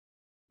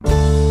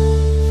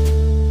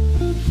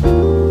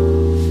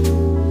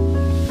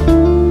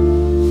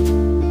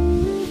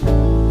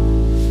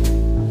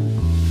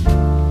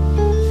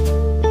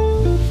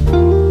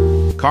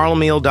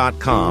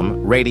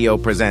CarlMeal.com Radio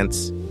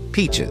presents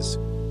Peaches,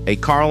 a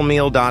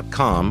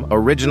CarlMeal.com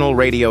original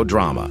radio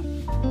drama,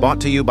 brought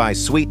to you by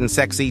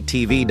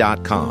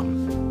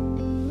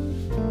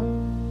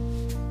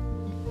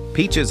SweetandSexyTV.com.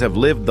 Peaches have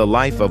lived the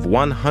life of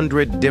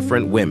 100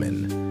 different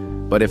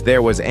women, but if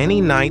there was any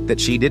night that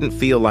she didn't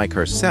feel like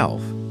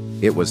herself,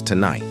 it was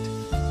tonight.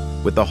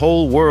 With the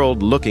whole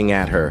world looking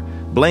at her,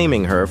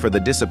 blaming her for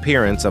the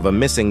disappearance of a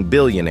missing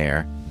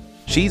billionaire,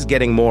 she's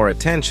getting more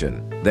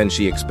attention than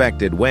she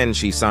expected when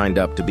she signed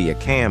up to be a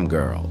cam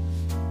girl.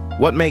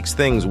 What makes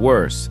things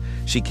worse,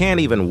 she can't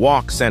even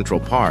walk Central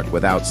Park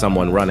without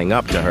someone running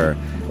up to her,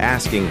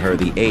 asking her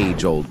the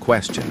age-old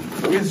question.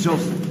 Where's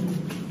Joseph?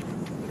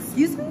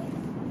 Excuse me?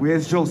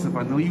 Where's Joseph?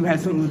 I know you had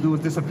something to do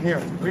with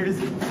disappearance. Where is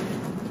he?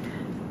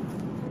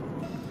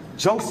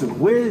 Joseph,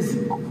 where is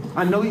he?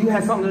 I know you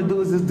had something to do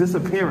with his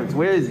disappearance.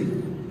 Where is he?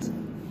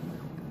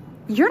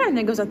 You're the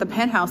nigga was at the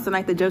penthouse the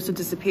night that Joseph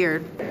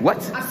disappeared. What?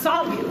 I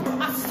saw you.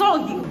 I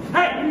saw you.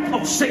 Hey!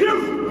 Oh, shit! Yo,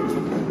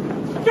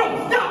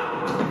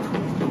 stop!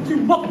 You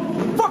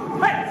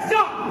motherfucker! Hey,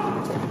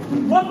 stop!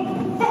 You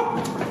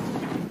motherfucker!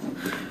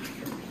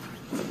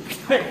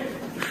 Hey,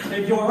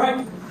 you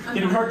alright?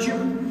 Did it hurt you?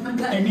 I'm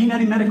good. I need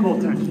any medical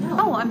attention.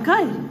 Oh, I'm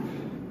good.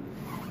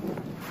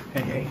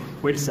 Hey,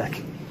 wait a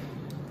sec.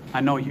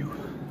 I know you.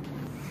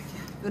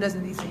 Who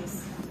doesn't these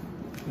days?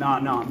 No,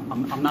 I'm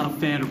not a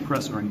fan of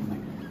press or anything.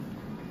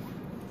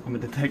 I'm a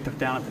detective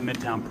down at the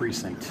Midtown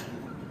Precinct.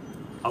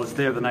 I was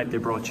there the night they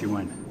brought you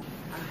in.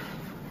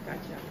 Gotcha.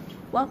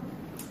 Well,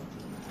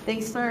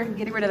 thanks for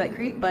getting rid of that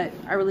creep, but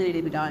I really need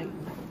to be dying.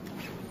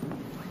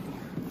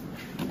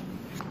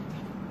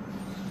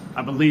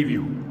 I believe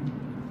you.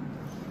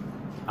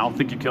 I don't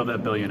think you killed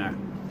that billionaire.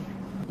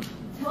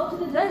 Well, to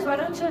the judge, why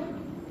don't you?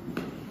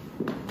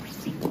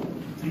 See,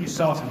 you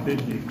saw some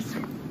big news.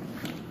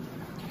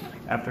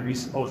 After he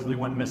supposedly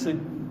went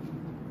missing.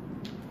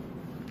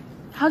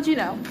 How'd you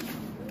know?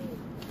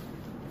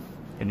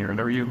 In your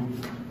interview,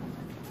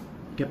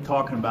 kept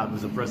talking about it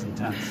was a present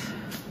tense.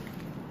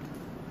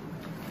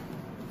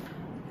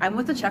 I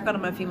went to check on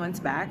him a few months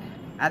back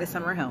at his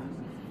summer home.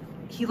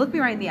 He looked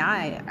me right in the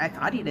eye. I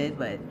thought he did,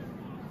 but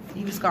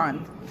he was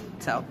gone.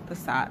 So,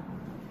 that's that.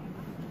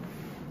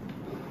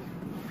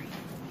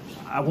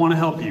 I want to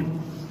help you.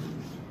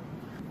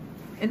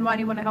 And why do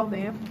you want to help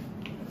me?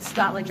 It's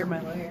not like you're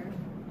my lawyer.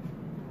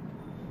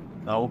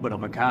 No, but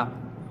I'm a cop.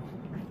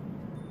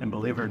 And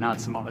believe it or not,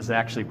 some of us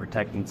actually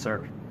protect and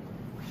serve.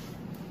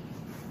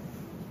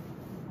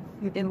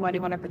 And why do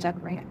you want to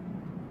protect me?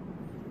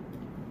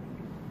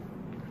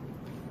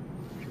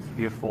 To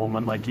be a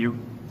foreman like you,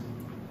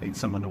 need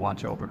someone to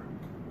watch over.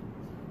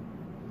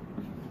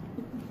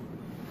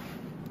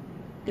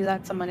 Is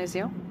that someone is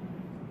you?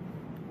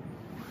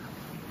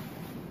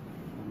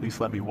 At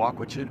least let me walk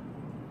with you.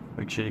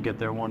 Make sure you get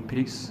there one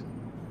piece.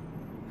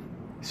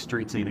 The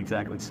streets ain't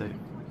exactly safe.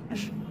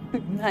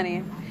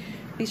 Honey,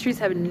 these streets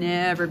have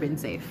never been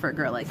safe for a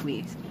girl like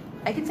me.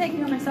 I can take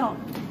care of myself.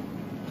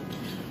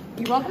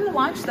 You're welcome to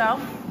watch,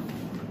 though,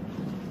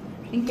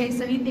 in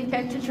case anything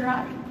catches your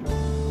eye.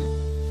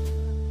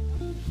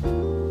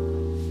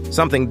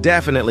 Something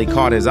definitely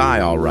caught his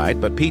eye all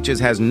right, but Peaches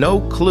has no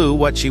clue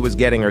what she was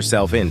getting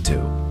herself into.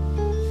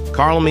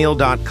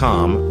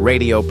 CarlMeal.com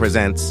Radio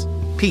presents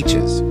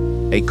Peaches,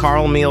 a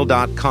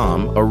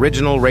CarlMeal.com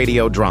original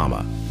radio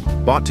drama,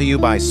 brought to you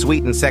by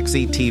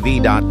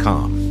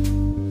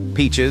SweetandSexyTV.com.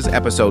 Peaches,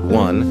 Episode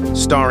 1,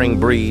 starring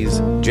Breeze,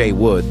 Jay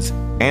Woods,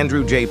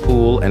 Andrew J.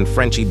 Poole, and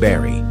Frenchie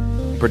Berry.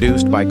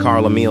 Produced by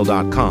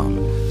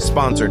CarlMeal.com.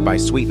 Sponsored by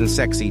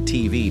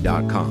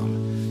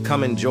SweetandSexyTV.com.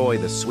 Come enjoy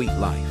the sweet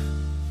life.